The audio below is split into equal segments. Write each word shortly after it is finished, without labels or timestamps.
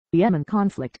Yemen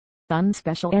conflict. UN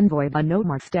Special Envoy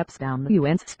Benomar steps down. The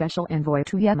UN's Special Envoy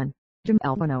to Yemen,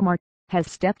 Jamal Benomar, has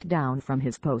stepped down from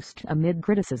his post amid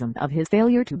criticism of his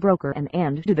failure to broker an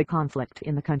end to the conflict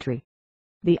in the country.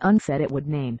 The UN said it would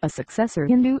name a successor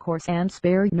in due course and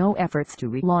spared no efforts to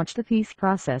relaunch the peace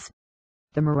process.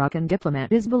 The Moroccan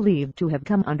diplomat is believed to have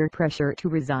come under pressure to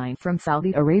resign from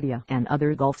Saudi Arabia and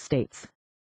other Gulf states.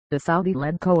 The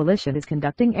Saudi-led coalition is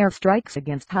conducting airstrikes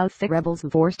against Houthi rebels who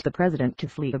forced the president to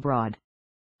flee abroad.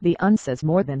 The UN says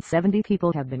more than 70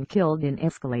 people have been killed in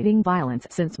escalating violence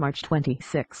since March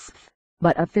 26,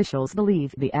 but officials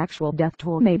believe the actual death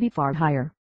toll may be far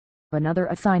higher. Another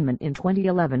assignment. In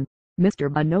 2011, Mr.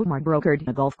 Benomar brokered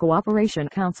a Gulf Cooperation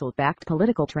Council-backed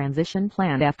political transition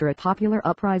plan after a popular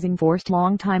uprising forced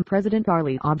longtime President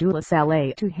Ali Abdullah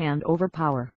Saleh to hand over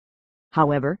power.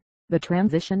 However, the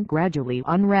transition gradually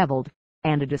unraveled,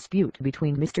 and a dispute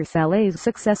between Mr. Saleh's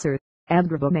successor,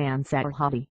 Abdurrahman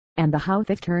Houthi, and the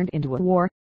Houthi turned into a war.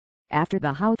 After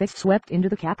the Houthis swept into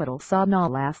the capital Sanaa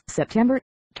last September,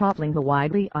 toppling the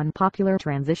widely unpopular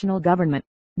transitional government,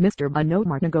 Mr.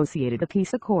 Benomar negotiated a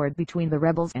peace accord between the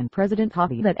rebels and President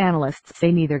Houthi that analysts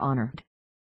say neither honored.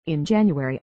 In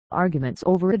January, arguments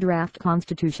over a draft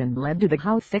constitution led to the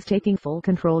Houthis taking full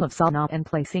control of Sanaa and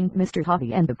placing Mr.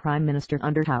 Houthi and the Prime Minister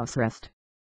under house arrest.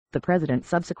 The president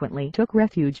subsequently took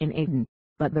refuge in Aden,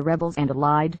 but the rebels and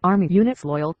allied army units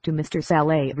loyal to Mr.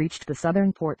 Saleh reached the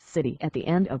southern port city at the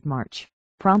end of March,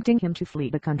 prompting him to flee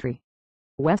the country.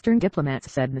 Western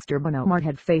diplomats said Mr. Benomar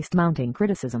had faced mounting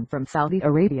criticism from Saudi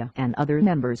Arabia and other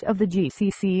members of the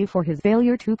GCC for his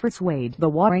failure to persuade the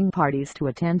warring parties to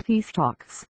attend peace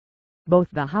talks. Both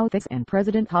the Houthis and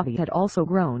President Houthi had also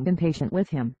grown impatient with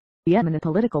him, Yemeni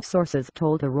political sources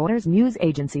told the Reuters news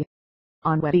agency.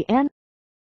 On Wednesday,